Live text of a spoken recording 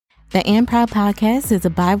The And Proud Podcast is a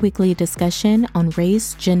bi-weekly discussion on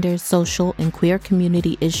race, gender, social, and queer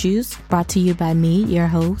community issues brought to you by me, your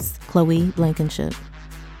host, Chloe Blankenship.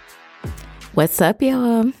 What's up,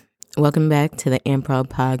 y'all? Welcome back to the And Proud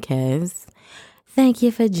Podcast. Thank you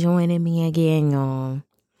for joining me again, y'all.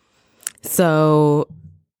 So,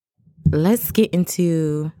 let's get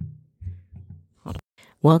into...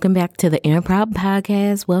 Welcome back to the And Proud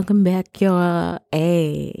Podcast. Welcome back, y'all.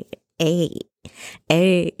 Hey.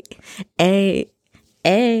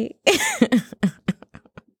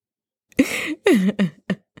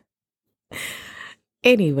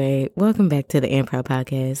 Anyway, welcome back to the And Proud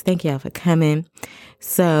Podcast. Thank y'all for coming.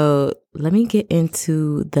 So let me get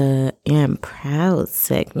into the And Proud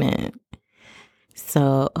segment.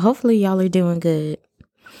 So hopefully y'all are doing good.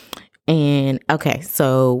 And okay,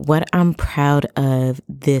 so what I'm proud of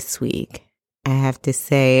this week, I have to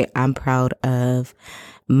say I'm proud of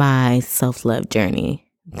my self-love journey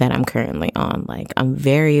that I'm currently on. Like, I'm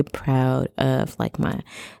very proud of like my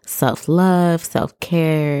self-love,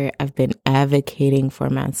 self-care. I've been advocating for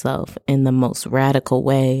myself in the most radical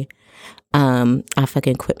way. I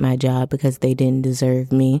fucking quit my job because they didn't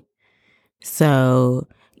deserve me. So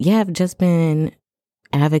yeah, I've just been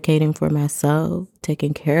advocating for myself,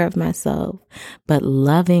 taking care of myself, but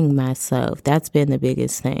loving myself. That's been the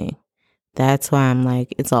biggest thing. That's why I'm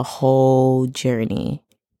like, it's a whole journey.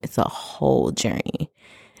 It's a whole journey.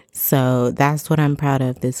 So that's what I'm proud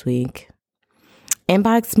of this week.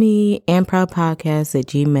 Inbox me,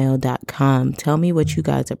 andproudpodcast@gmail.com. Tell me what you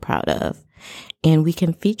guys are proud of. And we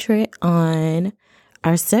can feature it on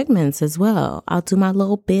our segments as well. I'll do my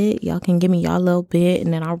little bit. Y'all can give me y'all little bit,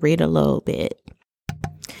 and then I'll read a little bit.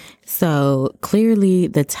 So clearly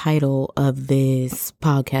the title of this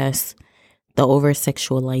podcast, the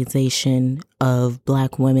over-sexualization of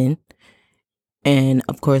Black women. And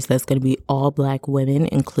of course, that's going to be all Black women,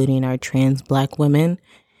 including our trans Black women.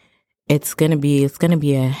 It's going to be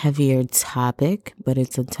a heavier topic, but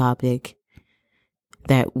it's a topic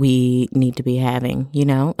that we need to be having, you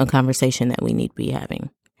know, a conversation that we need to be having.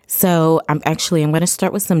 So I'm going to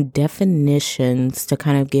start with some definitions to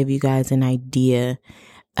kind of give you guys an idea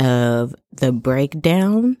of the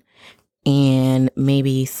breakdown and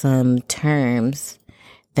maybe some terms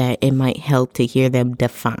that it might help to hear them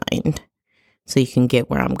defined. So you can get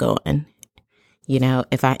where I'm going. You know,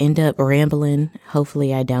 if I end up rambling,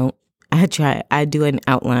 hopefully I don't. I do an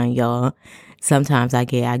outline, y'all. Sometimes I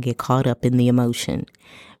get caught up in the emotion.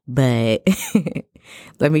 But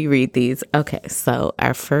let me read these. Okay, so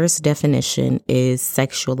our first definition is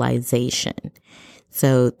sexualization.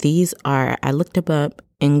 So these are, I looked them up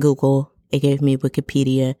in Google. It gave me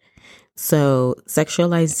Wikipedia. So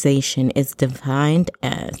sexualization is defined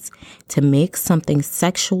as to make something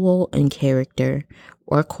sexual in character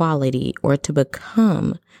or quality, or to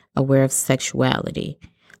become aware of sexuality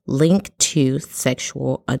linked to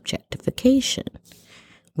sexual objectification,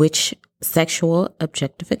 which sexual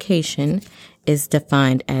objectification is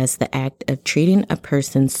defined as the act of treating a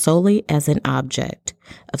person solely as an object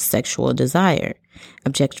of sexual desire.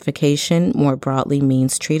 Objectification more broadly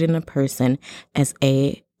means treating a person as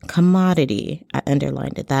a commodity, I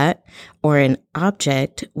underlined that, or an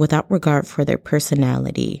object without regard for their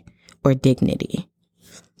personality or dignity.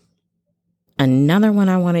 Another one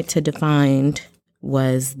I wanted to define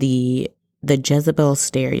was the Jezebel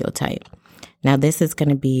stereotype. Now, this is going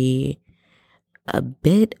to be a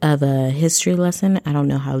bit of a history lesson. I don't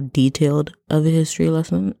know how detailed of a history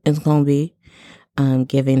lesson it's going to be,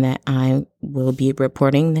 given that I will be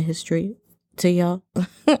reporting the history to y'all.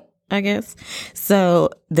 I guess.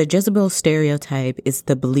 So the Jezebel stereotype is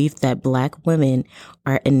the belief that Black women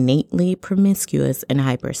are innately promiscuous and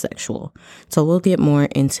hypersexual. So we'll get more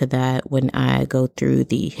into that when I go through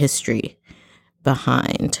the history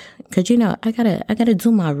behind. Cause you know, I gotta do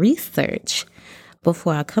my research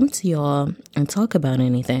before I come to y'all and talk about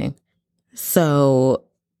anything. So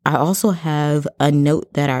I also have a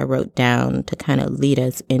note that I wrote down to kind of lead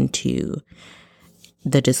us into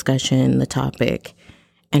the discussion, the topic.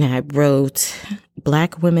 And I wrote,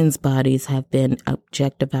 Black women's bodies have been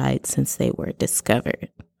objectified since they were discovered.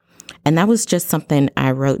 And that was just something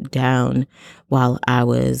I wrote down while I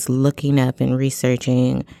was looking up and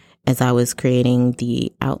researching as I was creating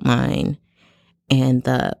the outline and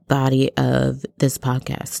the body of this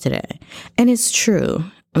podcast today. And it's true.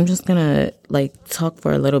 I'm just going to talk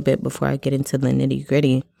for a little bit before I get into the nitty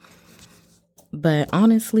gritty. But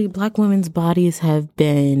honestly, Black women's bodies have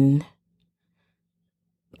been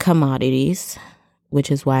commodities, which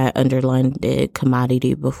is why I underlined it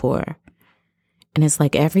commodity before. And it's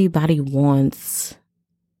like everybody wants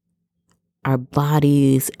our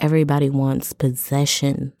bodies, everybody wants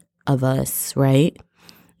possession of us, right?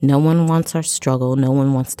 No one wants our struggle. No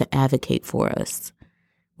one wants to advocate for us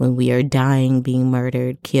when we are dying, being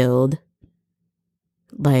murdered, killed.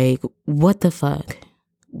 Like, what the fuck?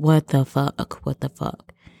 What the fuck? What the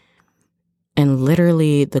fuck? And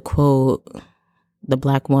literally the quote, the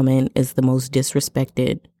black woman is the most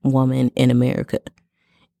disrespected woman in America.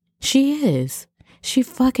 She is. She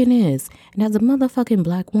fucking is. And as a motherfucking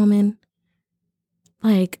black woman,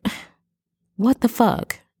 like, what the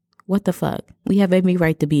fuck? What the fuck? We have every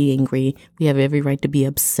right to be angry. We have every right to be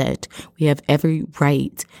upset. We have every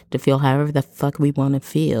right to feel however the fuck we want to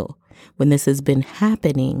feel when this has been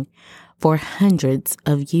happening for hundreds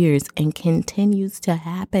of years and continues to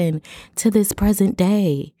happen to this present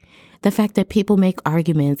day. The fact that people make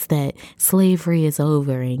arguments that slavery is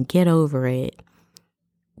over and get over it.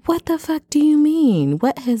 What the fuck do you mean?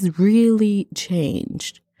 What has really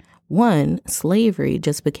changed? One, slavery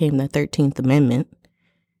just became the 13th Amendment.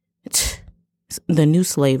 The new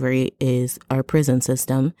slavery is our prison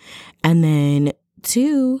system. And then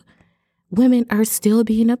two, women are still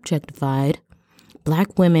being objectified.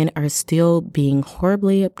 Black women are still being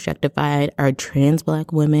horribly objectified. Our trans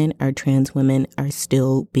black women, our trans women are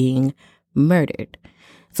still being murdered.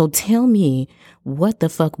 So tell me what the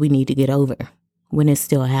fuck we need to get over when it's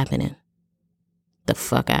still happening. The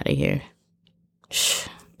fuck out of here.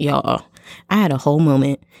 Y'all, I had a whole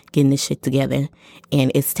moment getting this shit together,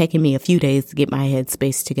 and it's taken me a few days to get my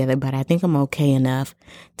headspace together, but I think I'm okay enough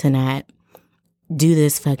to not do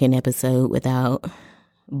this fucking episode without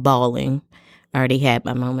bawling. I already had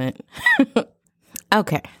my moment.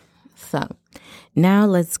 Okay, so now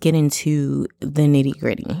let's get into the nitty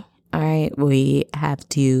gritty. All right, we have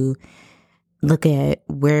to look at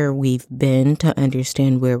where we've been to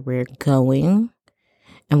understand where we're going.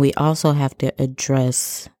 And we also have to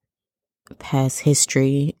address past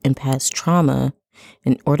history and past trauma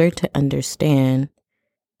in order to understand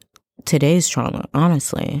today's trauma,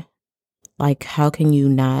 honestly. Like, how can you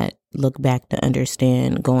not look back to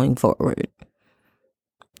understand going forward?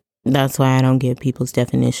 That's why I don't give people's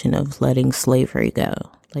definition of letting slavery go.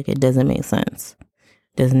 Like, it doesn't make sense.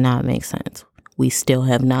 Does not make sense. We still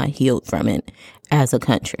have not healed from it as a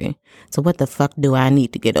country. So what the fuck do I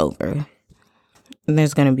need to get over?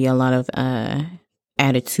 There's going to be a lot of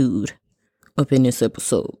attitude up in this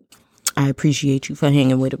episode. I appreciate you for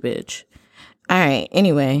hanging with a bitch. All right.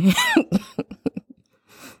 Anyway.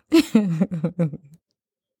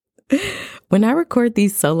 When I record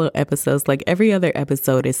these solo episodes, like every other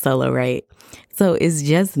episode is solo, right? So it's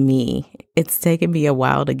just me. It's taken me a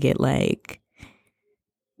while to get like,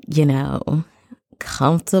 you know,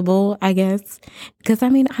 comfortable, I guess. Because I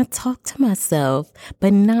mean, I talk to myself,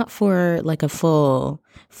 but not for like a full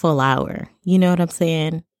hour. You know what I'm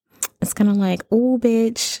saying? It's kind of like, oh,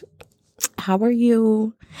 bitch, how are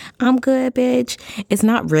you? I'm good, bitch. It's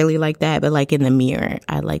not really like that, but like in the mirror,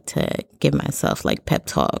 I like to give myself like pep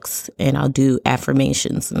talks, and I'll do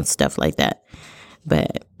affirmations and stuff like that.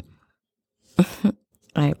 But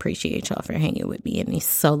I appreciate y'all for hanging with me in these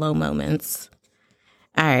solo moments.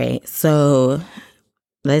 All right, so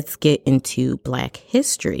let's get into Black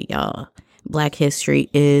history, y'all. Black history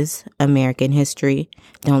is American history.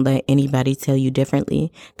 Don't let anybody tell you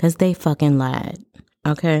differently, because they fucking lied.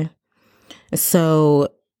 Okay? So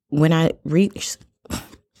when I researched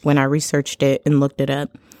it and looked it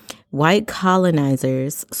up, white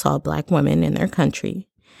colonizers saw Black women in their country.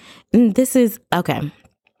 And this is, okay,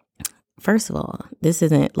 first of all, this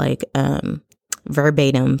isn't like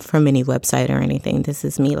verbatim from any website or anything. This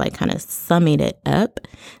is me like kind of summing it up.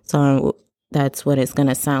 So that's what it's going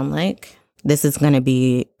to sound like. This is going to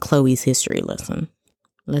be Chloe's history lesson.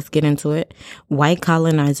 Let's get into it. White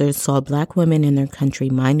colonizers saw Black women in their country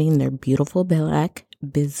minding their beautiful Black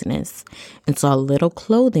business and saw little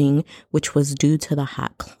clothing, which was due to the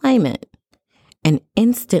hot climate. And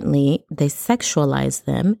instantly, they sexualized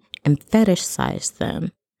them and fetishized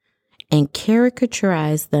them and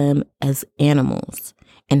caricaturized them as animals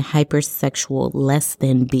and hypersexual less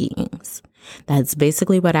than beings. That's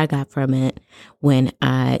basically what I got from it when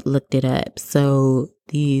I looked it up. So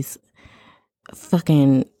these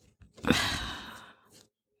fucking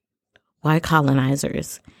white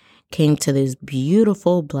colonizers came to this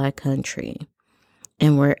beautiful Black country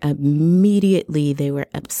and they were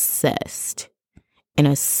obsessed in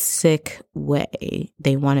a sick way.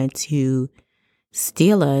 They wanted to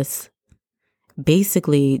steal us,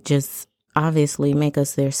 basically just obviously make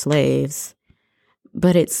us their slaves.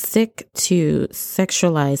 But it's sick to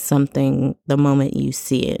sexualize something the moment you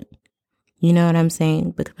see it. You know what I'm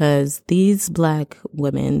saying? Because these Black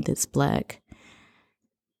women, this Black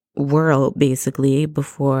world, basically,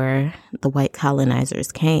 before the white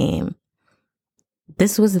colonizers came,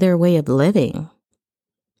 this was their way of living.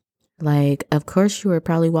 Like, of course, you were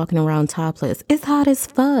probably walking around topless. It's hot as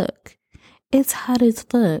fuck. It's hot as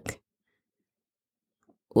fuck.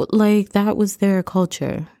 Like, that was their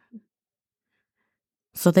culture.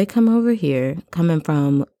 So they come over here, coming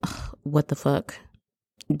from, what the fuck?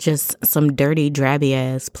 Just some dirty, drabby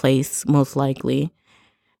ass place, most likely.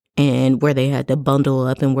 And where they had to bundle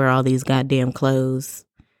up and wear all these goddamn clothes.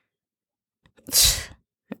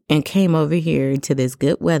 And came over here to this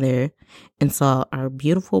good weather and saw our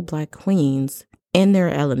beautiful Black queens in their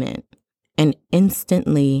element and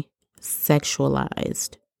instantly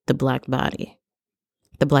sexualized the Black body,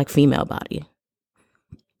 the Black female body.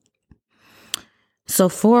 So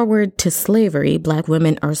forward to slavery, Black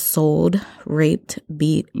women are sold, raped,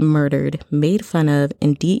 beat, murdered, made fun of,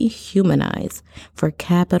 and dehumanized for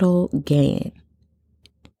capital gain,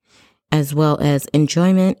 as well as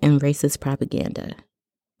enjoyment and racist propaganda.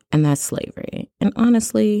 And that's slavery. And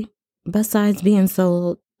honestly, besides being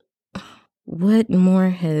sold, what more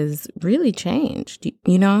has really changed?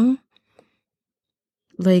 You know?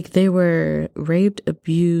 Like, they were raped,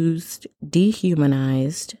 abused,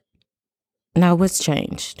 dehumanized. Now, what's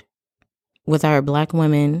changed? With our Black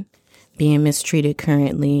women being mistreated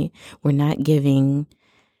currently, we're not even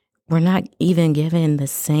given the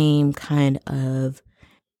same kind of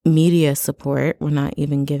media support. We're not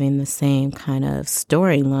even giving the same kind of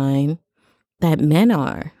storyline that men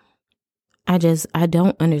are. I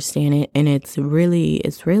don't understand it. And it's really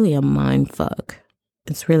a mind fuck.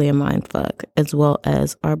 It's really a mind fuck, as well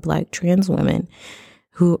as our Black trans women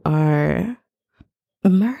who are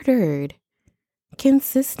murdered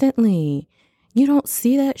consistently. You don't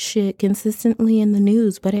see that shit consistently in the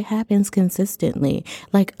news, but it happens consistently.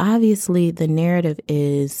 Like, obviously the narrative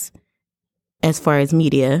is, as far as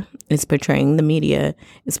media is portraying the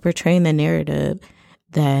narrative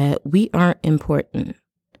that we aren't important.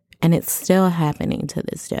 And it's still happening to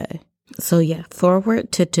this day. So yeah,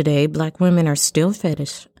 forward to today, Black women are still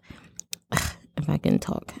if I can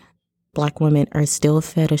talk. Black women are still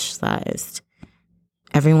fetishized.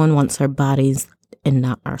 Everyone wants our bodies and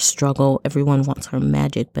not our struggle. Everyone wants our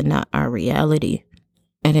magic, but not our reality.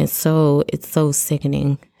 And it's so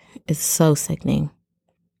sickening. It's so sickening.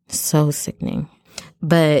 So sickening.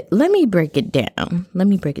 But let me break it down. Let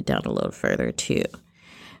me break it down a little further too,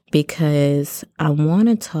 because I want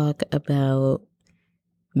to talk about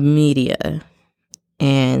media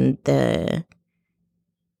and the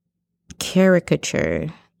caricature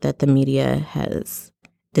that the media has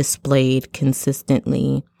displayed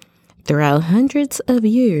consistently throughout hundreds of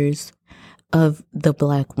years of the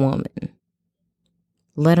Black woman,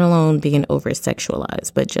 let alone being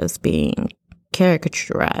over-sexualized, but just being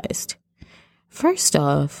caricaturized. First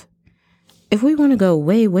off, if we want to go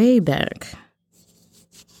way, way back,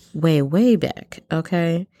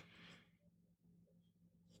 okay?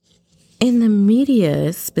 In the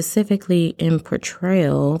media, specifically in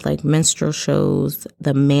portrayal, like minstrel shows,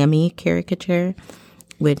 the Mammy caricature,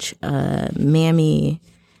 which Mammy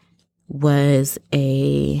was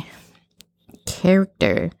a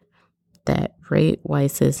character that Ray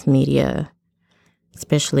Weiss's media,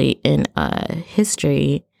 especially in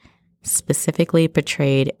history, specifically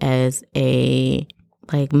portrayed as a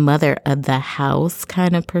like mother of the house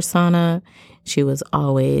kind of persona. She was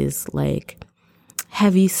always like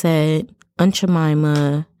heavy set, Aunt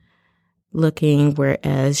Jemima looking,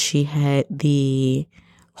 whereas she had the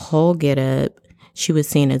whole get up. She was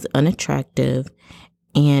seen as unattractive,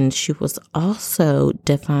 and she was also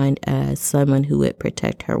defined as someone who would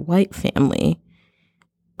protect her white family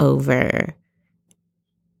over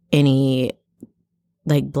any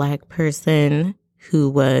like Black person who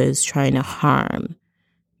was trying to harm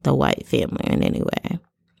the white family in any way.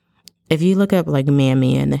 If you look up like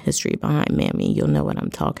Mammy and the history behind Mammy, you'll know what I'm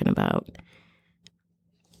talking about.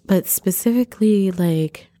 But specifically,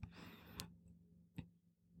 like,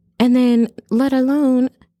 and then let alone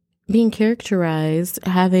being characterized,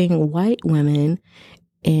 having white women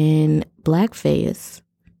in blackface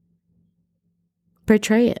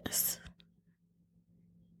portray us.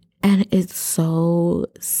 And it's so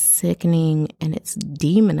sickening and it's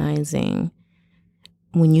demonizing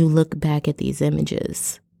when you look back at these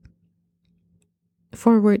images.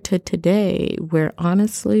 Forward to today, where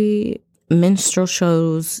honestly, minstrel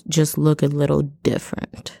shows just look a little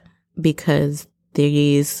different because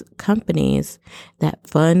these companies that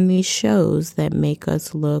fund these shows that make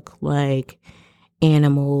us look like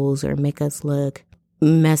animals or make us look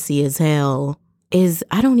messy as hell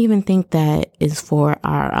I don't even think that is for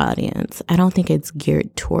our audience. I don't think it's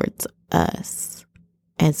geared towards us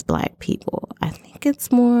as Black people. I think it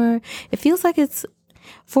feels like it's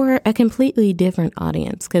for a completely different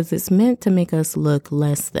audience because it's meant to make us look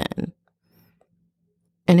less than.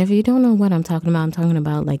 And if you don't know what I'm talking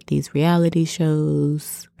about like these reality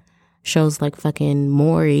shows like fucking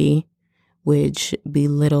Maury, which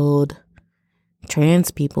belittled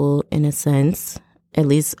trans people in a sense. At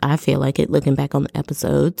least I feel like it looking back on the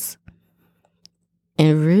episodes.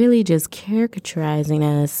 And really just caricaturizing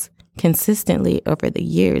us consistently over the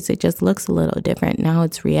years. It just looks a little different. Now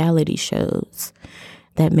it's reality shows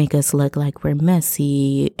that make us look like we're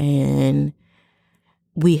messy and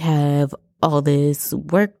we have all this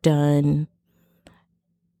work done.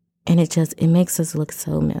 And it makes us look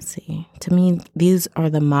so messy. To me, these are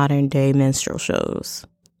the modern day minstrel shows.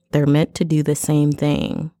 They're meant to do the same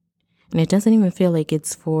thing. And it doesn't even feel like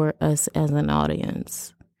it's for us as an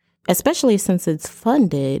audience, especially since it's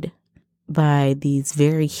funded by these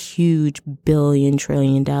very huge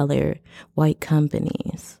billion-trillion-dollar white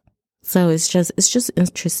companies. So it's just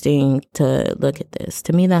interesting to look at this.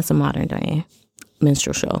 To me, that's a modern day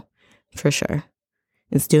minstrel show, for sure.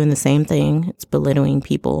 It's doing the same thing. It's belittling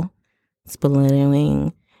people. It's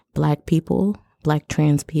belittling Black people, Black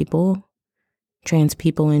trans people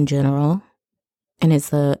in general. And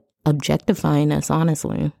it's objectifying us,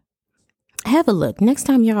 honestly. Have a look. Next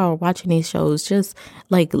time y'all are watching these shows, just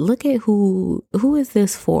like look at who is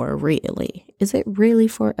this for, really? Is it really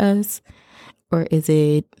for us? Or is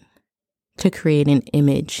it to create an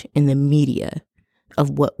image in the media of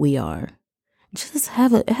what we are? Just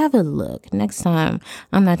have a look. Next time,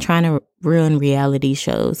 I'm not trying to ruin reality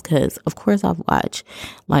shows because, of course, I've watched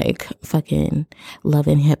like fucking Love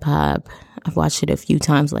and Hip Hop. I've watched it a few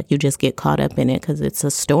times. Like you just get caught up in it because it's a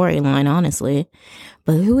storyline, honestly.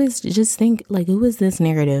 But who is this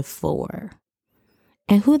narrative for?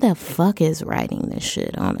 And who the fuck is writing this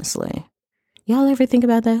shit, honestly? Y'all ever think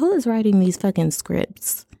about that? Who is writing these fucking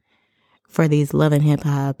scripts for these Love and Hip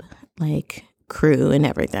Hop like crew and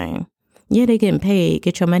everything? Yeah, they getting paid.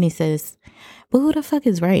 Get your money, sis. But who the fuck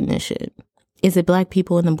is writing this shit? Is it Black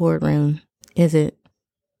people in the boardroom? Is it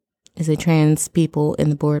trans people in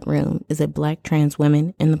the boardroom? Is it Black trans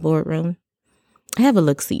women in the boardroom? Have a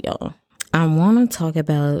look, see y'all. I want to talk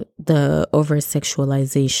about the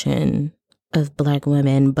over-sexualization of Black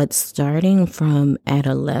women, but starting from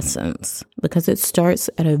adolescence, because it starts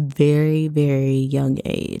at a very, very young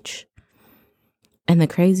age. And the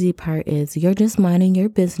crazy part is you're just minding your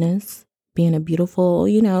business, being a beautiful,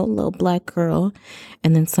 little Black girl.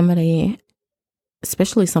 And then somebody,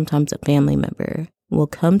 especially sometimes a family member, will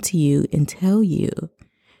come to you and tell you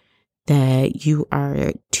that you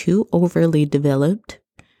are too overly developed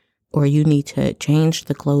or you need to change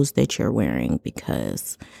the clothes that you're wearing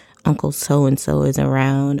because Uncle so-and-so is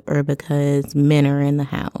around or because men are in the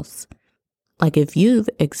house. Like if you've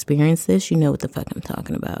experienced this, you know what the fuck I'm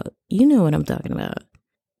talking about. You know what I'm talking about.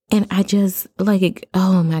 And I just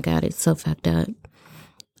oh my God, it's so fucked up.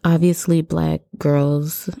 Obviously, Black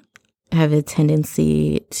girls have a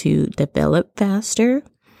tendency to develop faster.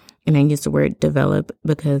 And I use the word develop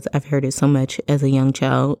because I've heard it so much as a young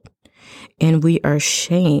child. And we are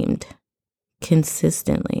shamed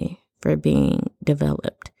consistently for being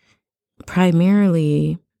developed,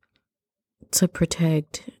 primarily to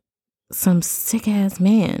protect some sick ass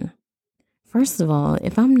man. First of all,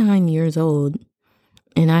 if I'm 9 years old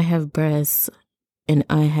and I have breasts and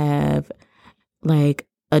I have like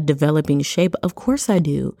a developing shape, of course I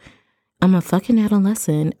do. I'm a fucking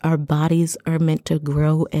adolescent. Our bodies are meant to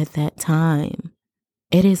grow at that time.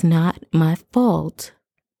 It is not my fault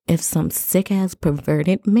if some sick ass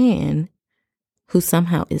perverted man who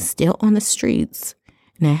somehow is still on the streets,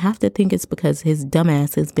 and I have to think it's because his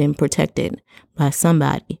dumbass has been protected by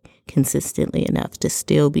somebody consistently enough to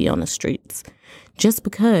still be on the streets. Just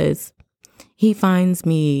because he finds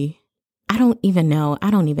me, I don't even know.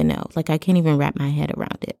 Like, I can't even wrap my head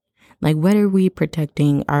around it. Like, what are we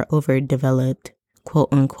protecting our overdeveloped, quote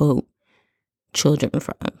unquote, children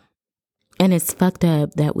from? And it's fucked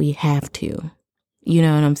up that we have to. You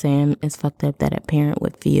know what I'm saying? It's fucked up that a parent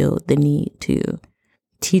would feel the need to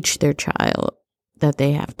teach their child that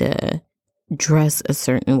they have to dress a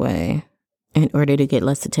certain way in order to get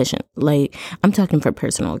less attention. Like, I'm talking from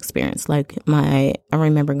personal experience. Like, I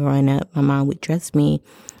remember growing up, my mom would dress me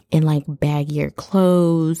in like baggier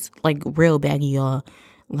clothes, like real baggy, y'all.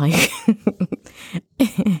 Like,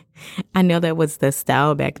 I know that was the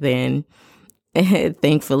style back then,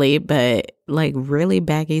 thankfully, but like really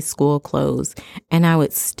baggy school clothes. And I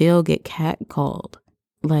would still get catcalled.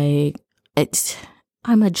 Like,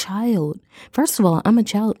 I'm a child. First of all, I'm a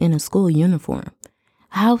child in a school uniform.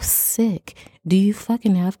 How sick do you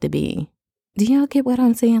fucking have to be Do y'all get what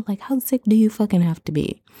I'm saying? Like, how sick do you fucking have to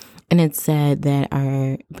be? And it's sad that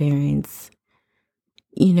our parents,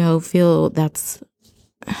 feel that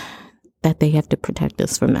they have to protect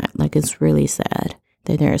us from that. Like, it's really sad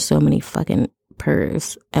that there are so many fucking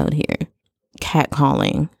pervs out here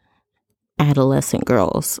catcalling adolescent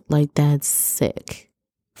girls. Like, that's sick.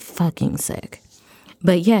 Fucking sick.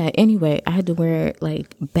 But yeah, anyway, I had to wear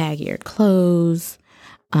like baggier clothes.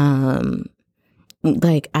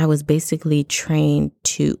 Like, I was basically trained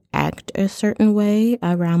to act a certain way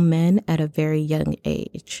around men at a very young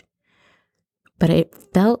age. But it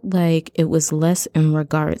felt like it was less in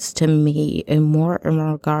regards to me and more in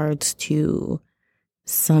regards to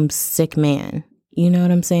some sick man. You know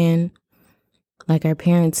what I'm saying? Like, our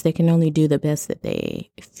parents, they can only do the best that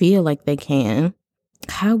they feel like they can.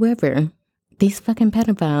 However, these fucking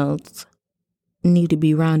pedophiles need to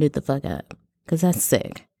be rounded the fuck up. Because that's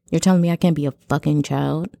sick. You're telling me I can't be a fucking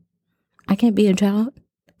child? I can't be a child?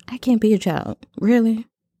 I can't be a child. Really?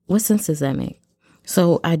 What sense does that make?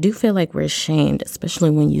 So I do feel like we're ashamed, especially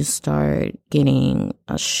when you start getting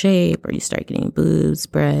a shape or you start getting boobs,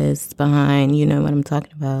 breasts, behind, you know what I'm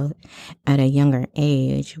talking about, at a younger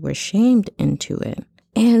age. We're shamed into it.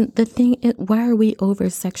 And the thing is, why are we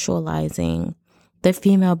over-sexualizing the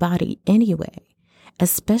female body anyway?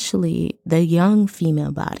 Especially the young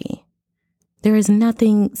female body. There is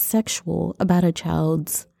nothing sexual about a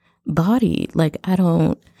child's body. Like, I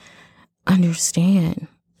don't understand.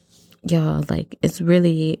 Y'all, like, it's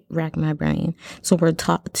really racked my brain. So we're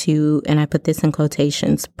taught to, and I put this in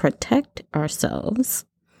quotations, protect ourselves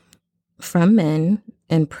from men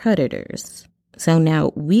and predators. So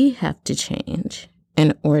now we have to change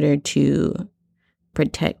in order to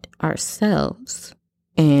protect ourselves.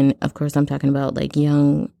 And of course, I'm talking about like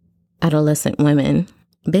young adolescent women,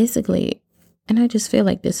 basically. And I just feel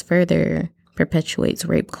like this further perpetuates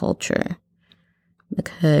rape culture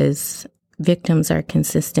because victims are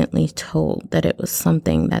consistently told that it was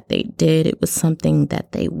something that they did. It was something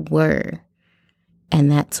that they were. And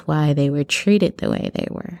that's why they were treated the way they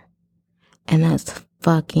were. And that's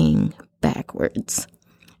fucking backwards.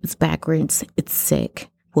 It's backwards. It's sick.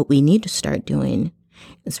 What we need to start doing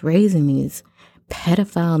is raising these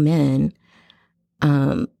pedophile men.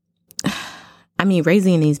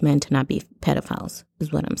 Raising these men to not be pedophiles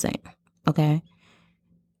is what I'm saying. Okay?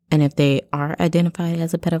 And if they are identified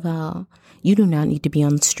as a pedophile, you do not need to be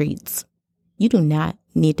on the streets. You do not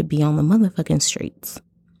need to be on the motherfucking streets.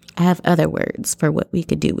 I have other words for what we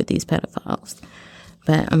could do with these pedophiles,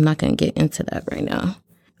 but I'm not going to get into that right now.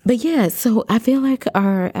 But yeah, so I feel like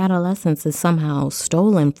our adolescence is somehow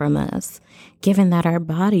stolen from us, given that our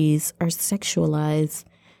bodies are sexualized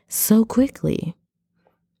so quickly.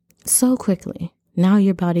 So quickly. Now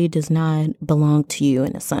your body does not belong to you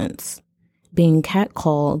in a sense. Being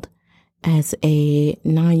catcalled as a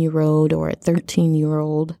 9-year-old or a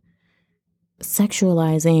 13-year-old,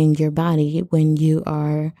 sexualizing your body when you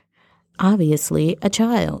are obviously a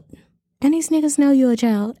child. And these niggas know you're a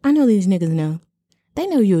child. I know these niggas know. They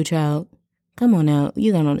know you're a child. Come on out.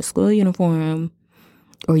 You got on a school uniform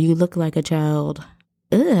or you look like a child.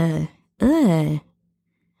 What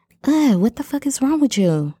the fuck is wrong with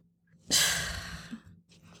you?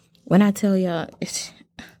 When I tell y'all, it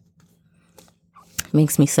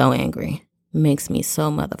makes me so angry. Makes me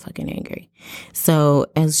so motherfucking angry. So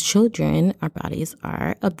as children, our bodies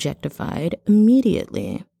are objectified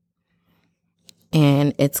immediately.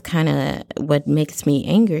 And it's kind of what makes me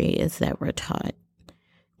angry is that we're taught,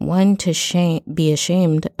 one, to be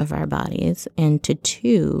ashamed of our bodies, and to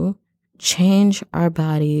two, change our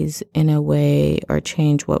bodies in a way or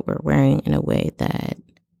change what we're wearing in a way that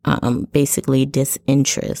basically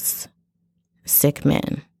disinterests sick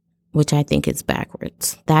men, which I think is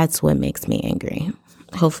backwards. That's what makes me angry.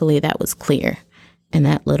 Hopefully that was clear in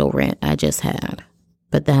that little rant I just had.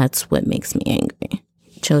 But that's what makes me angry.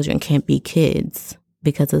 Children can't be kids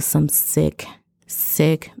because of some sick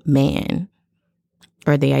man,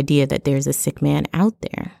 or the idea that there's a sick man out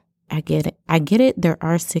there. I get it. There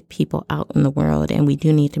are sick people out in the world, and we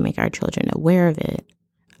do need to make our children aware of it.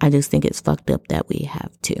 I just think it's fucked up that we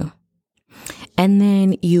have to. And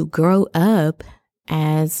then you grow up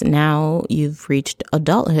as now you've reached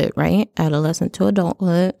adulthood, right? Adolescent to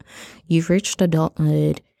adulthood. You've reached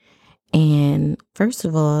adulthood. And first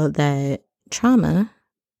of all, that trauma,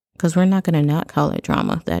 because we're not going to not call it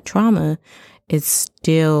trauma, that trauma is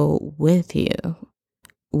still with you.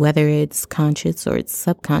 Whether it's conscious or it's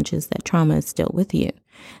subconscious, that trauma is still with you.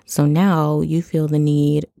 So now you may feel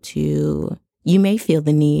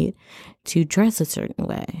the need to dress a certain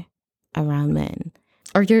way around men.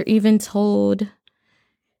 Or you're even told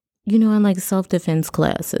in like self-defense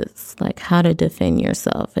classes, like how to defend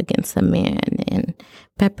yourself against a man and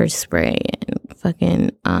pepper spray and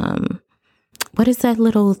fucking, what is that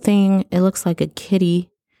little thing? It looks like a kitty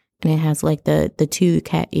and it has like the two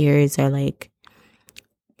cat ears are like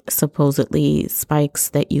supposedly spikes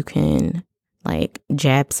that you can like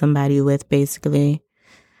jab somebody with basically.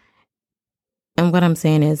 And what I'm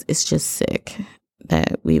saying is it's just sick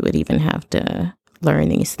that we would even have to learn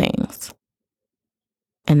these things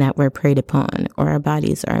and that we're preyed upon or our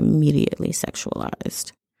bodies are immediately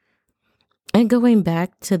sexualized. And going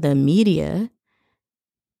back to the media,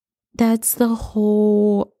 that's the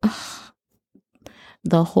whole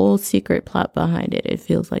secret plot behind it. It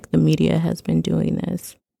feels like the media has been doing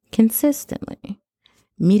this consistently.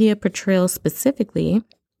 Media portrayal specifically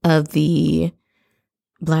of the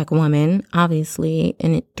Black woman, obviously,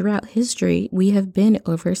 and throughout history, we have been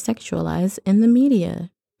over-sexualized in the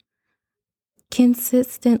media.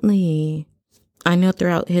 Consistently. I know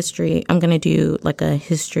throughout history, I'm going to do like a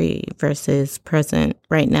history versus present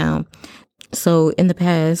right now. So in the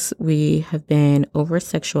past, we have been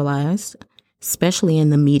over-sexualized, especially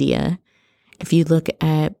in the media. If you look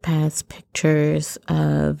at past pictures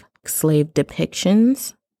of slave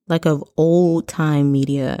depictions, like of old time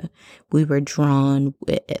media, we were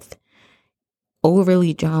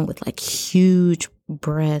overly drawn with like huge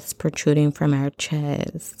breasts protruding from our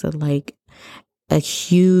chest. So like a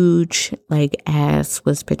huge like ass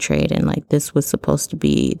was portrayed and like this was supposed to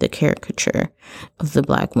be the caricature of the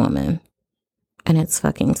Black woman. And it's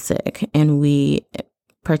fucking sick. And we,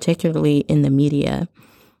 particularly in the media,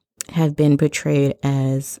 have been portrayed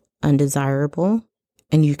as undesirable.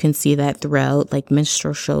 And you can see that throughout like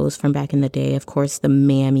minstrel shows from back in the day. Of course, the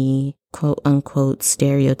mammy, quote unquote,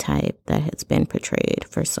 stereotype that has been portrayed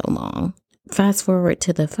for so long. Fast forward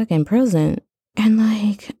to the fucking present and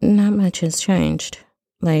like not much has changed.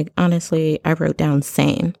 Like, honestly, I wrote down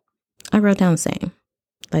same.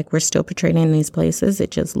 Like, we're still portrayed in these places.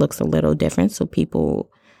 It just looks a little different. So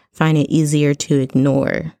people find it easier to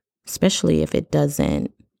ignore, especially if it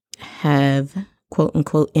doesn't have, quote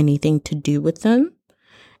unquote, anything to do with them.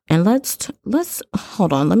 And let's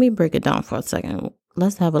hold on. Let me break it down for a second.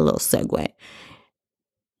 Let's have a little segue.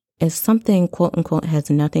 If something, quote unquote, has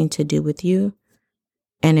nothing to do with you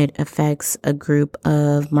and it affects a group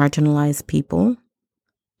of marginalized people,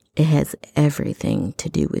 it has everything to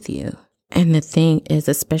do with you. And the thing is,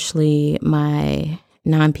 especially my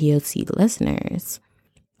non-POC listeners,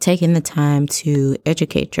 taking the time to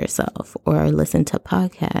educate yourself or listen to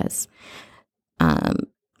podcasts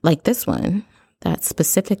like this one, that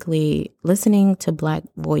specifically listening to Black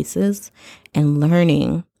voices and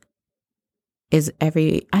learning is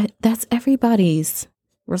that's everybody's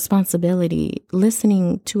responsibility,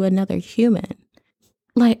 listening to another human.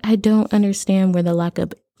 Like, I don't understand where the lack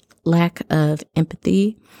of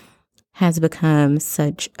empathy has become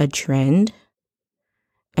such a trend.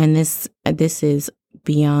 And this is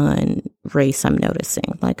beyond race, I'm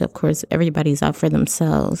noticing. Like, of course, everybody's out for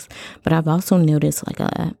themselves, but I've also noticed like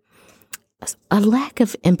a lack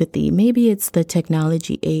of empathy. Maybe it's the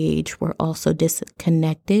technology age. We're also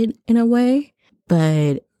disconnected in a way.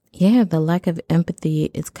 But yeah, the lack of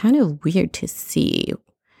empathy is kind of weird to see.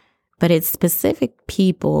 But it's specific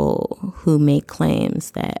people who make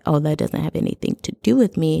claims that, oh, that doesn't have anything to do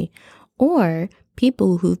with me. Or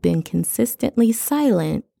people who've been consistently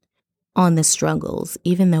silent on the struggles,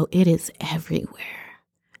 even though it is everywhere.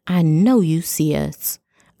 I know you see us.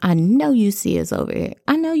 I know you see us over here.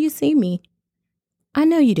 I know you see me. I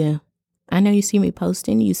know you do. I know you see me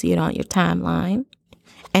posting. You see it on your timeline.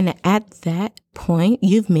 And at that point,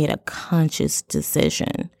 you've made a conscious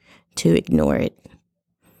decision to ignore it.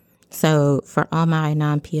 So for all my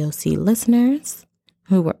non-POC listeners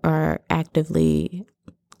who are actively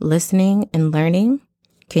listening and learning,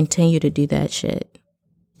 continue to do that shit.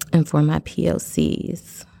 And for my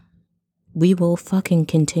POCs, we will fucking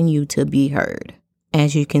continue to be heard.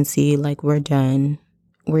 As you can see, like, we're done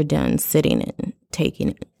sitting and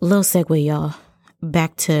taking it. Little segue, y'all.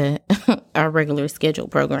 Back to our regular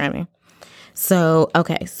scheduled programming. So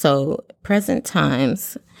present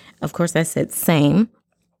times, of course, I said same.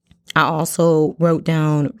 I also wrote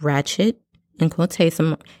down ratchet in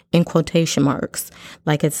quotation marks.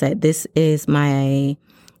 Like I said, this is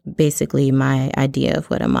basically my idea of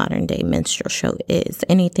what a modern day minstrel show is.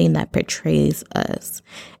 Anything that portrays us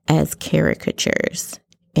as caricatures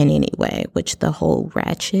in any way, which the whole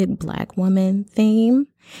ratchet Black woman theme.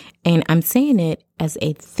 And I'm saying it as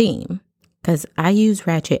a theme because I use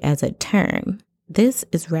ratchet as a term. This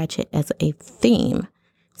is ratchet as a theme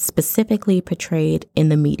specifically portrayed in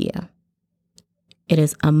the media. It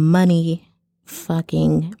is a money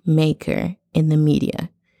fucking maker in the media,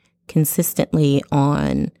 consistently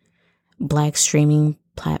on Black streaming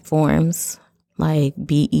platforms like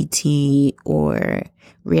BET or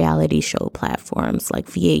reality show platforms like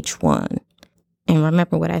VH1. And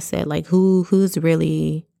remember what I said, like who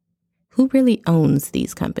really owns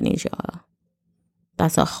these companies, y'all?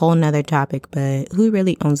 That's a whole nother topic, but who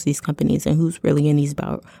really owns these companies and who's really in these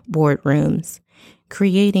boardrooms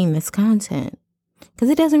creating this content? Because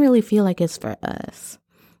it doesn't really feel like it's for us.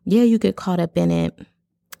 Yeah, you get caught up in it,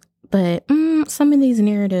 but some of these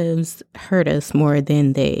narratives hurt us more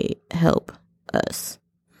than they help us.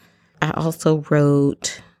 I also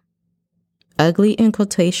wrote ugly in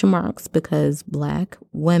quotation marks because Black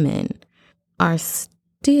women are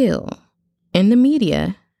still in the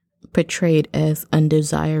media portrayed as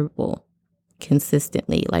undesirable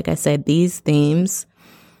consistently. Like I said, these themes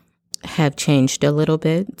have changed a little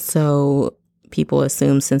bit. So people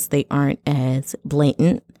assume since they aren't as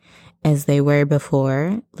blatant as they were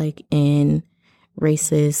before, like in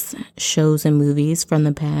racist shows and movies from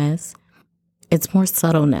the past, it's more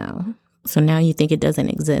subtle now. So now you think it doesn't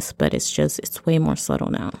exist, but it's way more subtle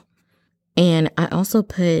now. And I also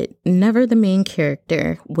put never the main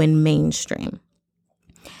character when mainstream.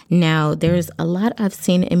 Now, there's a lot I've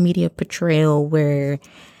seen in media portrayal where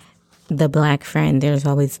the Black friend, there's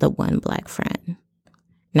always the one Black friend.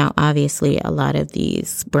 Now, obviously, a lot of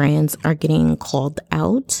these brands are getting called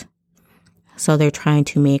out. So they're trying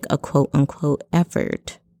to make a quote unquote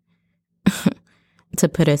effort to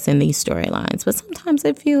put us in these storylines. But sometimes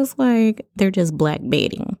it feels like they're just Black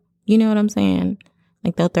baiting. You know what I'm saying?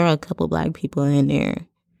 Like they'll throw a couple Black people in there,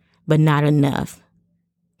 but not enough.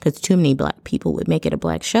 Because too many Black people would make it a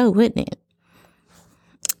Black show, wouldn't it?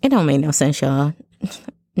 It don't make no sense, y'all.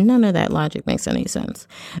 None of that logic makes any sense.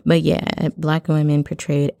 But yeah, Black women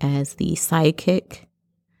portrayed as the sidekick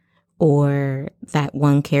or that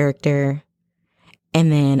one character.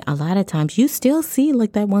 And then a lot of times you still see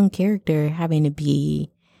like that one character having to be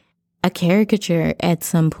a caricature at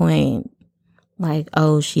some point. Like,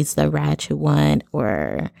 oh, she's the ratchet one,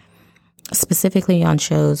 or specifically on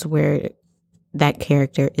shows where that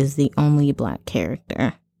character is the only Black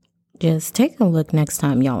character. Just take a look next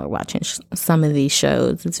time y'all are watching some of these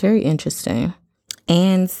shows. It's very interesting.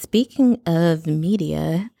 And speaking of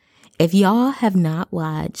media, if y'all have not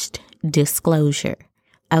watched Disclosure,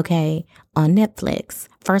 okay, on Netflix,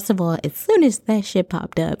 first of all, as soon as that shit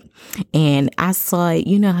popped up and I saw it,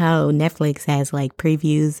 you know how Netflix has like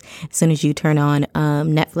previews. As soon as you turn on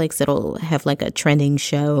Netflix, it'll have like a trending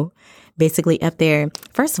show basically up there.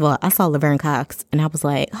 First of all, I saw Laverne Cox and I was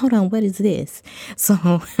like, hold on, what is this?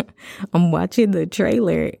 So I'm watching the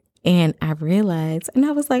trailer and I realized, and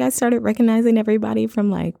I was like, I started recognizing everybody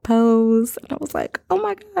from like Pose. And I was like, oh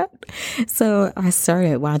my God. So I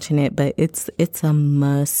started watching it, but it's a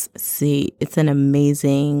must see. It's an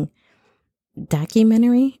amazing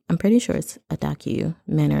documentary. I'm pretty sure it's a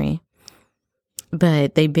documentary.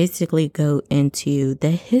 But they basically go into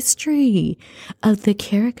the history of the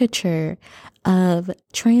caricature of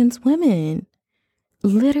trans women.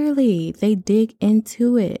 Literally, they dig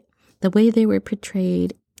into it. The way they were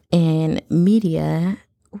portrayed in media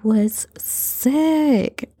was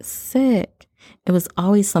sick. It was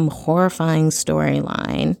always some horrifying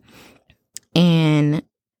storyline. And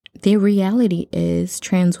the reality is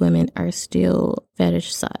trans women are still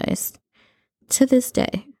fetishized to this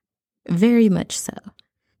day. Very much so.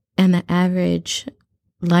 And the average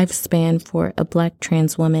lifespan for a Black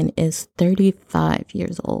trans woman is 35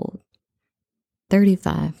 years old.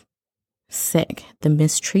 35. Sick. The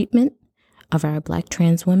mistreatment of our Black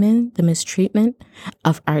trans women, the mistreatment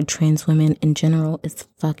of our trans women in general is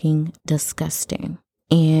fucking disgusting.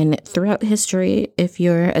 And throughout history, if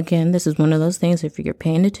you're, again, this is one of those things, if you're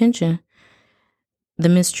paying attention, the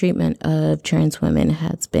mistreatment of trans women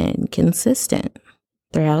has been consistent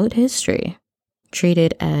throughout history.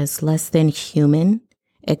 Treated as less than human,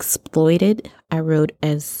 exploited, I wrote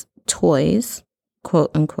as toys,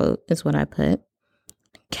 quote unquote, is what I put,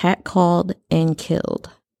 catcalled and killed.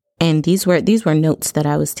 And these were notes that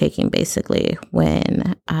I was taking basically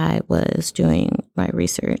when I was doing my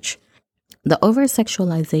research. The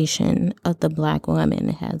over-sexualization of the Black woman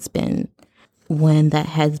has been one that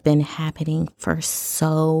has been happening for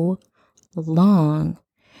so long.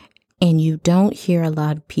 And you don't hear a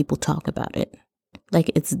lot of people talk about it.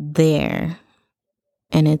 Like it's there.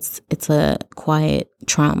 And it's a quiet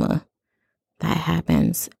trauma that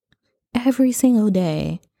happens every single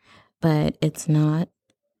day. But it's not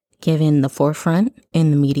given the forefront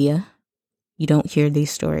in the media. You don't hear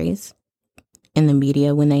these stories in the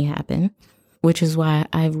media when they happen. Which is why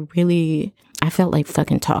I felt like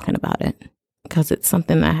fucking talking about it. because it's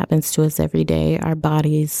something that happens to us every day. Our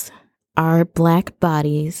bodies, our Black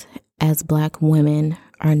bodies as Black women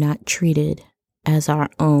are not treated as our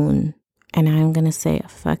own. And I'm going to say a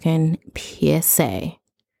fucking PSA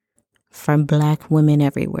for Black women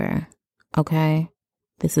everywhere. Okay?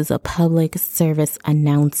 This is a public service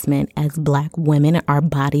announcement. As Black women, our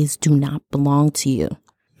bodies do not belong to you.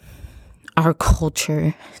 Our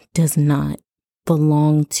culture does not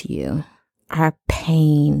belong to you. Our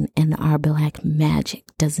pain and our Black magic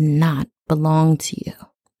does not belong to you.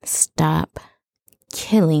 Stop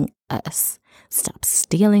killing us. Stop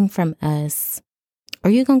stealing from us.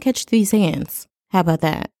 Or you're going to catch these hands. How about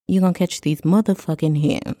that? You're going to catch these motherfucking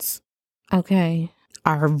hands. Okay?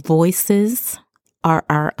 Our voices are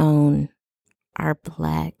our own. Our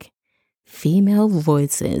Black female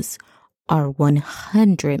voices are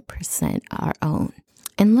 100% our own.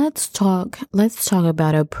 And let's talk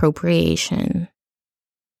about appropriation,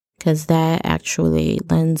 because that actually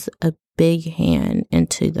lends a big hand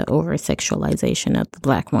into the over-sexualization of the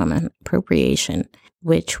Black woman. Appropriation,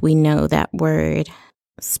 which we know that word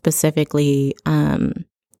specifically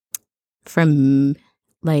from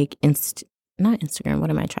like not Instagram,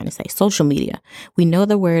 what am I trying to say? Social media. We know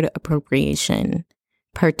the word appropriation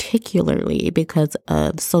particularly because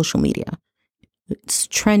of social media. It's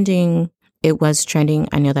trending. It was trending.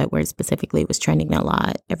 I know that word specifically was trending a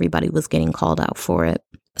lot. Everybody was getting called out for it.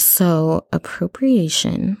 So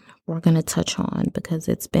appropriation, we're going to touch on because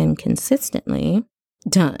it's been consistently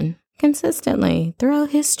done. Consistently throughout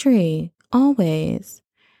history. Always.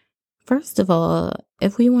 First of all,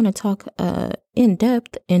 if we want to talk in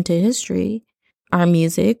depth into history, our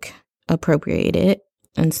music appropriated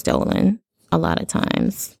and stolen a lot of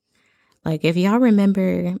times. Like if y'all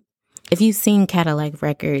remember, if you've seen Cadillac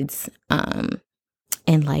Records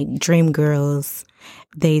and like Dreamgirls,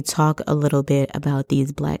 they talk a little bit about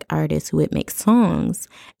these Black artists who would make songs,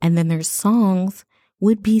 and then their songs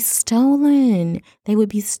would be stolen. They would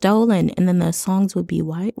be stolen, and then the songs would be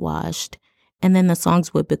whitewashed, and then the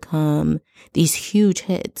songs would become these huge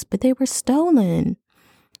hits, but they were stolen.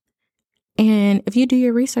 And if you do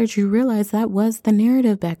your research, you realize that was the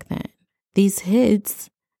narrative back then. These hits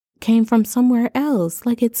came from somewhere else.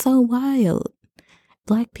 Like, it's so wild.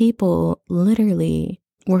 Black people literally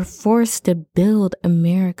were forced to build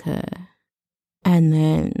America. And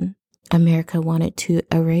then America wanted to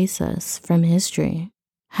erase us from history.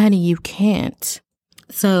 Honey, you can't.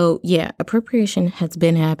 So, yeah, appropriation has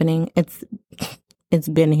been happening. It's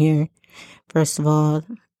been here. First of all,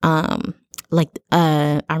 I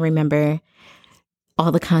remember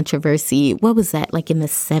all the controversy. What was that? Like in the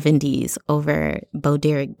 70s over Bo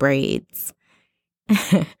Derek braids.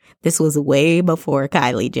 This was way before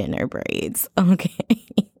Kylie Jenner braids. Okay.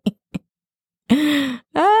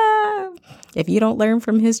 If you don't learn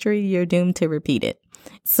from history, you're doomed to repeat it.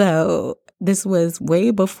 So this was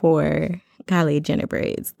way before Kylie Jenner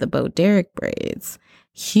braids, the Bo Derek braids.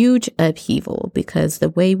 Huge upheaval because the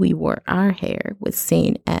way we wore our hair was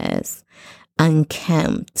seen as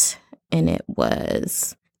unkempt, and it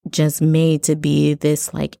was just made to be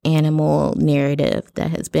this like animal narrative that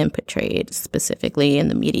has been portrayed specifically in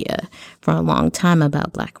the media for a long time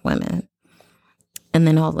about Black women. And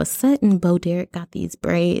then all of a sudden, Bo Derek got these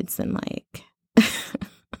braids, and like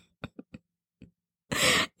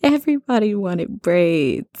everybody wanted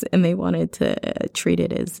braids, and they wanted to treat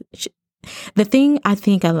it as the thing I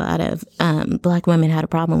think a lot of Black women had a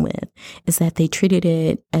problem with is that they treated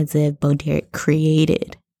it as if Bo Derek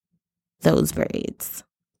created those braids.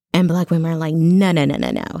 And Black women are like, no,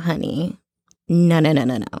 honey.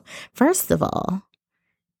 No. First of all,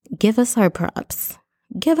 give us our props.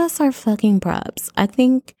 Give us our fucking props. I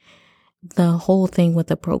think the whole thing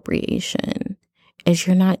with appropriation is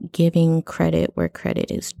you're not giving credit where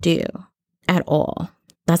credit is due at all.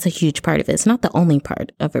 That's a huge part of it. It's not the only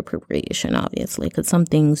part of appropriation, obviously, because some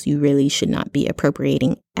things you really should not be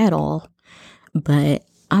appropriating at all. But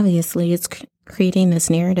obviously, it's creating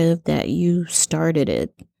this narrative that you started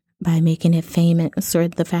it by making it famous, or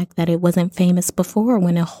the fact that it wasn't famous before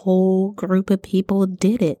when a whole group of people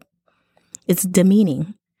did it. It's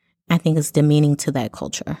demeaning. I think it's demeaning to that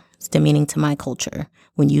culture. It's demeaning to my culture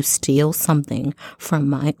when you steal something from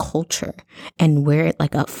my culture and wear it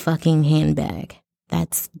like a fucking handbag.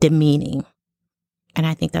 That's demeaning. And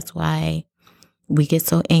I think that's why we get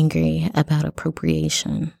so angry about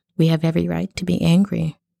appropriation. We have every right to be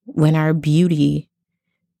angry when our beauty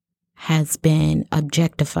has been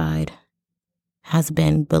objectified, has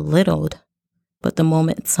been belittled. But the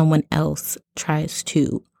moment someone else tries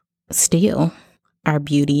to steal our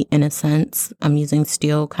beauty, in a sense, I'm using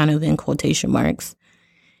steal kind of in quotation marks,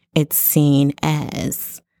 it's seen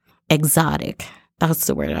as exotic. That's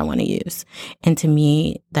the word I want to use. And to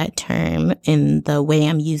me, that term, in the way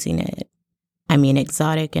I'm using it, I mean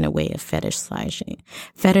exotic in a way of fetishizing.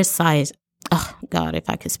 Oh God, if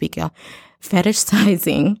I could speak, y'all.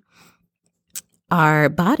 Fetishizing our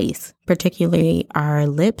bodies, particularly our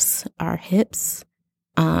lips, our hips,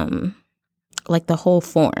 like the whole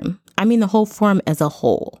form. I mean the whole form as a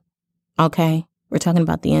whole, okay? We're talking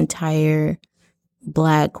about the entire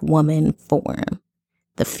Black woman form.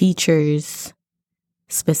 The features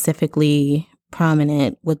specifically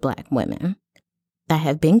prominent with Black women that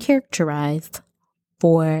have been characterized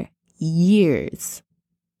for years,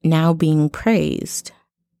 now being praised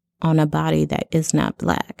on a body that is not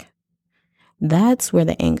Black. That's where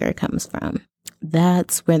the anger comes from.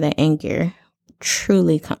 That's where the anger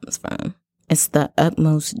truly comes from. It's the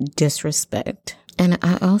utmost disrespect. And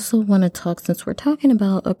I also want to talk, since we're talking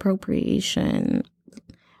about appropriation,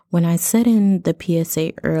 when I said in the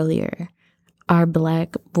PSA earlier, our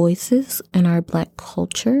Black voices and our Black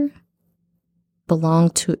culture belong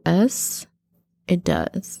to us, it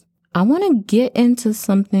does. I want to get into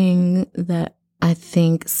something that I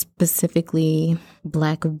think specifically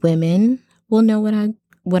Black women will know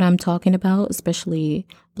what I'm talking about, especially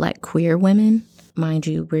Black queer women. Mind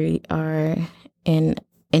you, we are in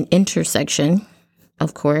an intersection,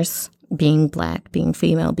 of course, being Black, being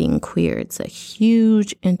female, being queer. It's a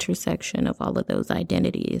huge intersection of all of those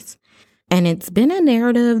identities. And it's been a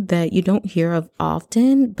narrative that you don't hear of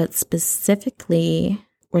often, but specifically,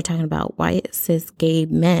 we're talking about white cis gay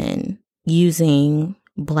men using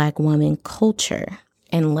Black woman culture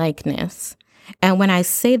and likeness. And when I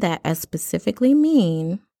say that, I specifically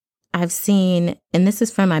mean I've seen, and this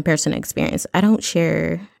is from my personal experience, I don't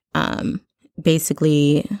share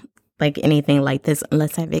basically like anything like this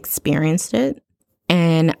unless I've experienced it.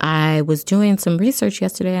 And I was doing some research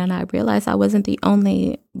yesterday and I realized I wasn't the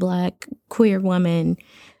only Black queer woman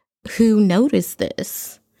who noticed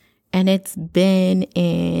this. And it's been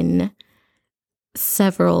in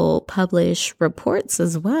several published reports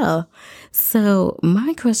as well. So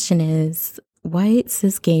my question is, white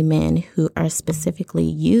cis gay men who are specifically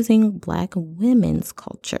using Black women's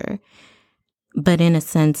culture, but in a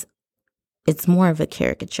sense, it's more of a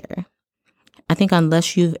caricature. I think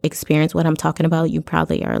unless you've experienced what I'm talking about, you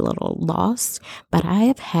probably are a little lost. But I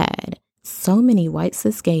have had so many white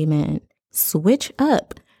cis gay men switch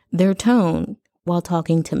up their tone while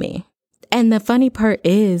talking to me. And the funny part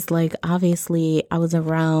is, like, obviously I was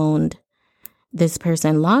around this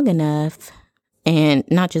person long enough, and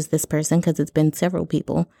not just this person, because it's been several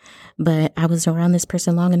people, but I was around this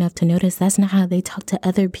person long enough to notice that's not how they talk to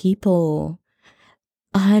other people,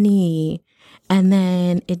 honey. And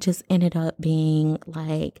then it just ended up being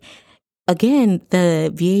like, again,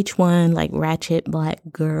 the VH1 like ratchet Black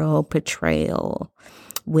girl portrayal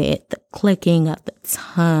with the clicking of the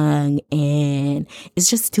tongue, and it's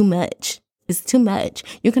just too much. It's too much.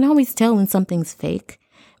 You can always tell when something's fake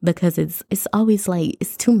because it's always like,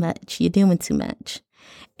 it's too much. You're doing too much.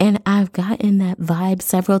 And I've gotten that vibe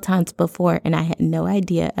several times before, and I had no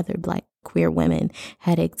idea other Black queer women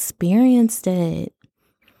had experienced it.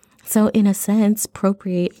 So in a sense,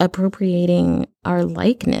 appropriating our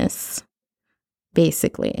likeness,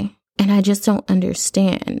 basically. And I just don't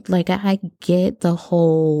understand. Like, I get the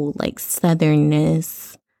whole like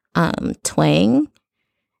Southernness twang.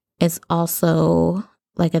 It's also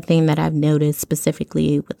like a thing that I've noticed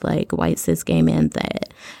specifically with like white cis gay men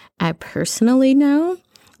that I personally know.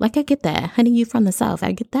 Like, I get that. Honey, you from the South.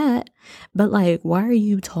 I get that. But like, why are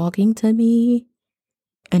you talking to me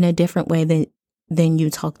in a different way than you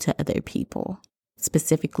talk to other people?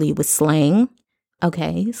 Specifically with slang.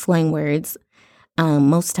 Okay, slang words.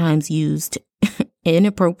 Most times used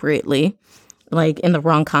inappropriately, like in the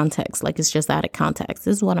wrong context, like it's just out of context.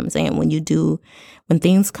 This is what I'm saying. When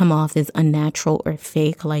things come off as unnatural or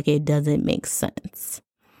fake, like it doesn't make sense.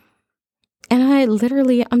 And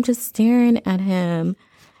I'm just staring at him,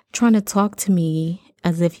 trying to talk to me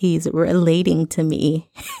as if he's relating to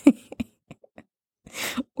me.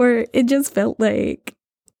 Or it just felt like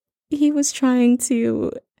he was trying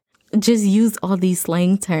to just use all these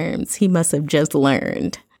slang terms he must have just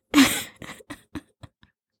learned. And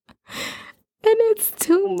it's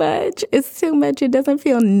too much. It's too much. It doesn't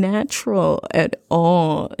feel natural at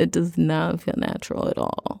all. It does not feel natural at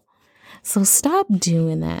all. So stop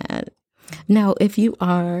doing that. Now, if you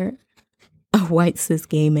are a white cis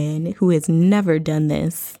gay man who has never done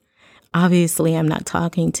this, obviously I'm not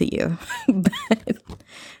talking to you. But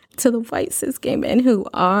to the white cis gay men who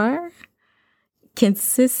are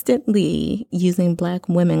consistently using Black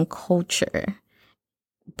women culture,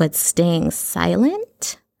 but staying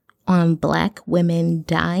silent on Black women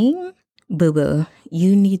dying, boo-boo,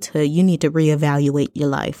 you need to reevaluate your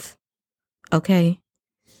life. Okay?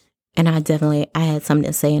 And I had something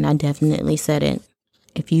to say, and I definitely said it.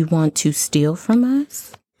 If you want to steal from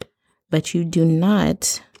us, but you do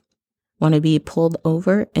not want to be pulled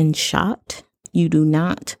over and shot, you do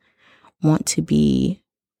not want to be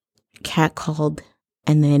catcalled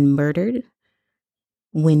and then murdered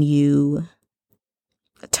when you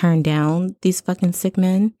turn down these fucking sick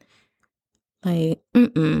men, like,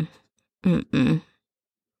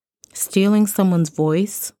 stealing someone's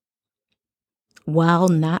voice while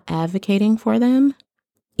not advocating for them,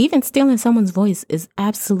 even stealing someone's voice is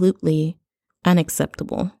absolutely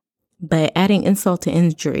unacceptable. But adding insult to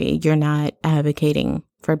injury, you're not advocating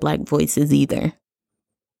for Black voices either.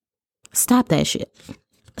 Stop that shit.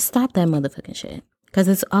 Stop that motherfucking shit. Because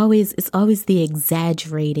it's always the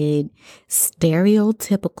exaggerated,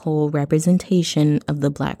 stereotypical representation of the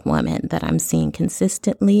Black woman that I'm seeing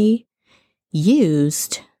consistently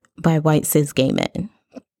used by white cis gay men.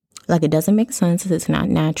 Like, it doesn't make sense. It's not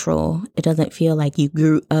natural. It doesn't feel like you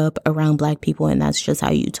grew up around Black people and that's just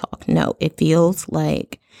how you talk. No, it feels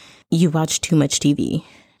like you watch too much TV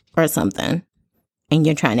or something and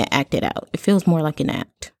you're trying to act it out. It feels more like an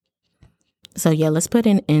act. So yeah, let's put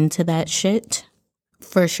an end to that shit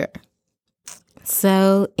for sure.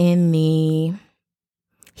 So in the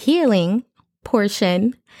healing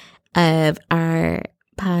portion of our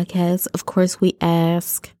podcast, of course, we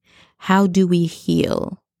ask, how do we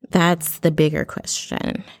heal? That's the bigger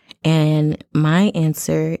question. And my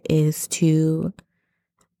answer is to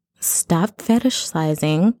stop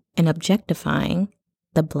fetishizing and objectifying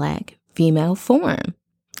the Black female form.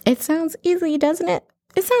 It sounds easy, doesn't it?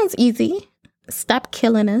 It sounds easy. Stop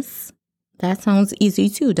killing us. That sounds easy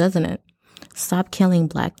too, doesn't it? Stop killing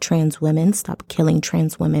Black trans women. Stop killing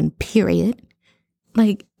trans women, period.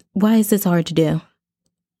 Like, why is this hard to do?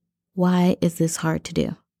 Why is this hard to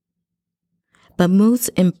do? But most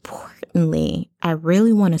importantly, I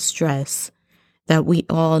really want to stress that we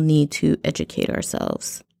all need to educate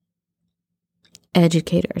ourselves.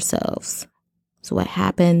 Educate ourselves. So what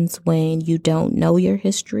happens when you don't know your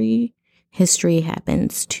history? History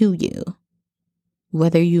happens to you.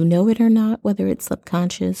 Whether you know it or not, whether it's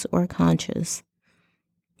subconscious or conscious.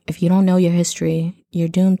 If you don't know your history, you're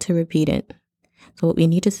doomed to repeat it. So what we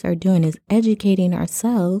need to start doing is educating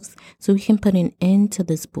ourselves so we can put an end to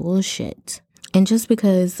this bullshit. And just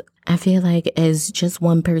because I feel like as just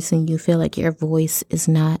one person, you feel like your voice is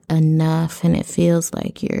not enough and it feels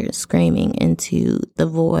like you're screaming into the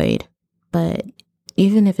void. But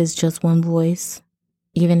even if it's just one voice,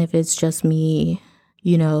 even if it's just me,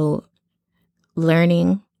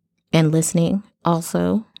 learning and listening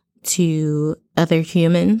also to other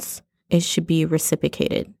humans, it should be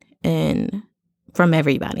reciprocated and from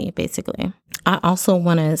everybody, basically. I also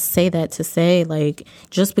want to say that to say, like,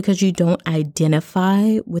 just because you don't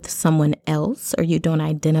identify with someone else or you don't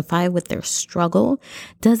identify with their struggle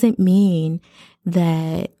doesn't mean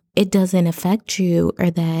that it doesn't affect you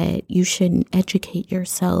or that you shouldn't educate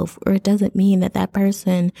yourself, or it doesn't mean that that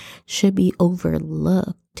person should be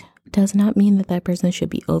overlooked. It does not mean that that person should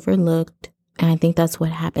be overlooked. And I think that's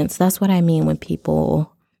what happens. That's what I mean when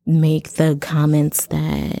people make the comments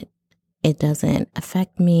that it doesn't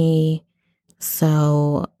affect me.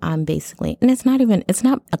 So I'm basically, and it's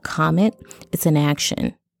not a comment, it's an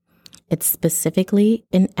action. It's specifically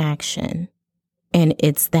an action. And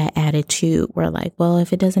it's that attitude where like, well,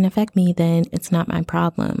 if it doesn't affect me, then it's not my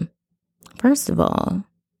problem. First of all,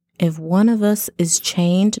 if one of us is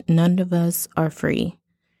chained, none of us are free.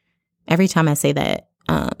 Every time I say that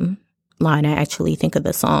line, I actually think of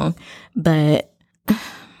the song. But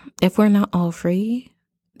if we're not all free,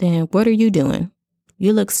 then what are you doing?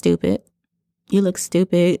 You look stupid. You look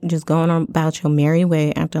stupid just going on about your merry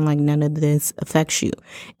way, acting like none of this affects you.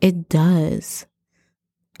 It does.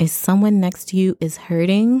 If someone next to you is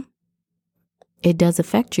hurting, it does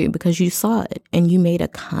affect you because you saw it and you made a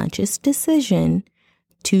conscious decision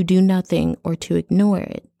to do nothing or to ignore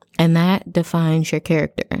it. And that defines your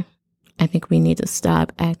character. I think we need to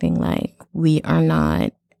stop acting like we are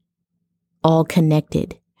not all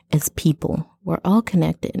connected as people. We're all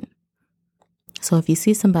connected. So if you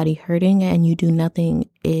see somebody hurting and you do nothing,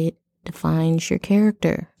 it defines your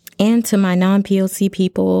character. And to my non-POC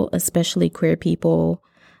people, especially queer people,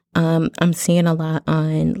 I'm seeing a lot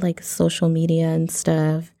on like social media and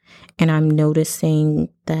stuff, and I'm noticing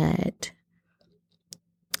that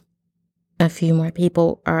a few more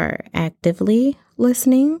people are actively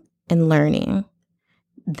listening and learning.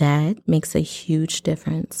 That makes a huge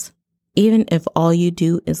difference. Even if all you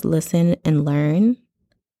do is listen and learn,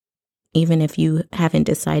 even if you haven't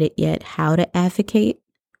decided yet how to advocate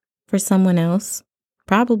for someone else,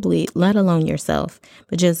 probably let alone yourself,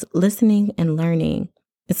 but just listening and learning.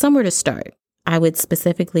 It's somewhere to start. I would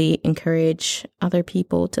specifically encourage other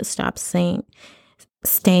people to stop staying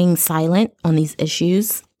silent on these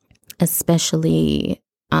issues, especially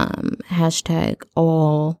hashtag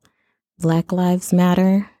all Black Lives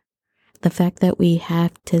Matter. The fact that we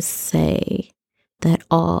have to say that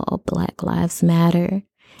all Black lives matter,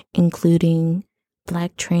 including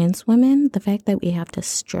Black trans women, the fact that we have to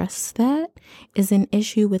stress that is an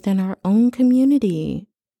issue within our own community.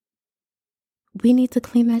 We need to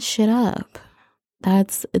clean that shit up.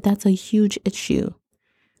 That's a huge issue,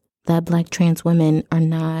 that Black trans women are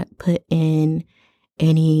not put in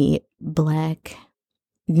any Black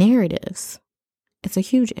narratives. It's a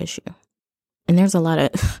huge issue. And there's a lot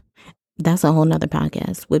of, that's a whole nother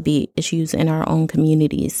podcast, would be issues in our own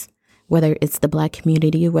communities, whether it's the Black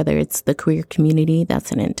community, whether it's the queer community.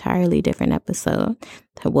 That's an entirely different episode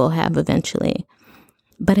that we'll have eventually.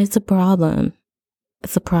 But it's a problem.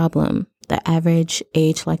 It's a problem. The average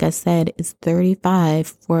age, like I said, is 35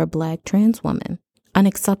 for a Black trans woman.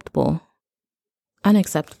 Unacceptable.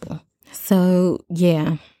 Unacceptable. So,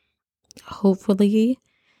 yeah, hopefully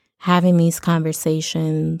having these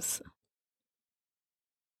conversations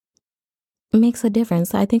makes a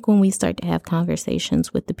difference. I think when we start to have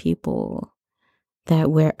conversations with the people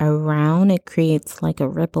that we're around, it creates like a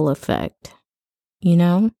ripple effect, you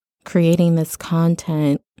know, creating this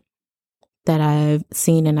content that I've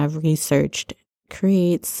seen and I've researched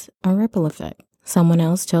creates a ripple effect. Someone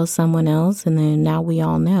else tells someone else, and then now we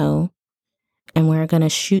all know, and we're going to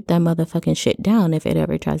shoot that motherfucking shit down if it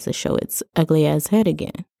ever tries to show its ugly ass head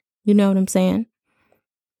again. You know what I'm saying?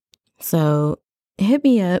 So hit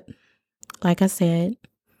me up, like I said,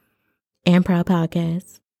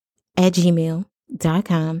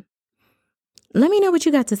 andproudpodcast@gmail.com. Let me know what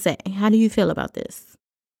you got to say. How do you feel about this?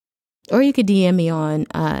 Or you could DM me on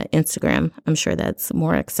Instagram. I'm sure that's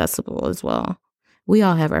more accessible as well. We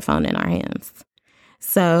all have our phone in our hands.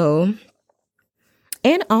 So,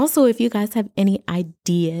 and also if you guys have any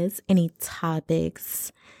ideas, any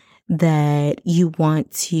topics that you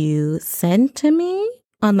want to send to me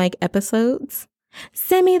on like episodes,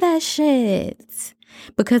 send me that shit.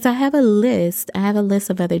 Because I have a list. I have a list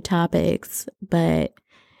of other topics, but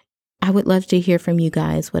I would love to hear from you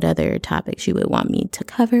guys what other topics you would want me to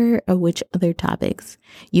cover, or which other topics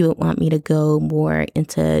you would want me to go more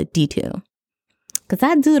into detail. Because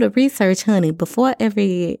I do the research, honey. Before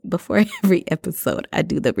every episode, I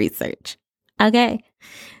do the research. Okay?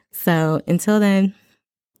 So until then,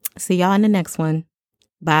 see y'all in the next one.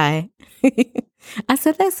 Bye. I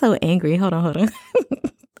said that so angry. Hold on.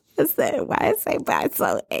 I said, why I say bye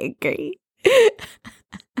so angry?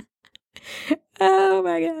 Oh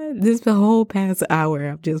my God. This whole past hour,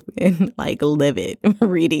 I've just been like livid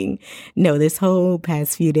reading. No, this whole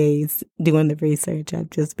past few days doing the research, I've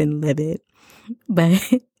just been livid. But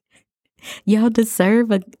y'all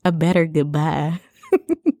deserve a better goodbye.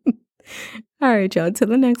 All right, y'all. Till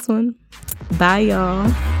the next one. Bye, y'all.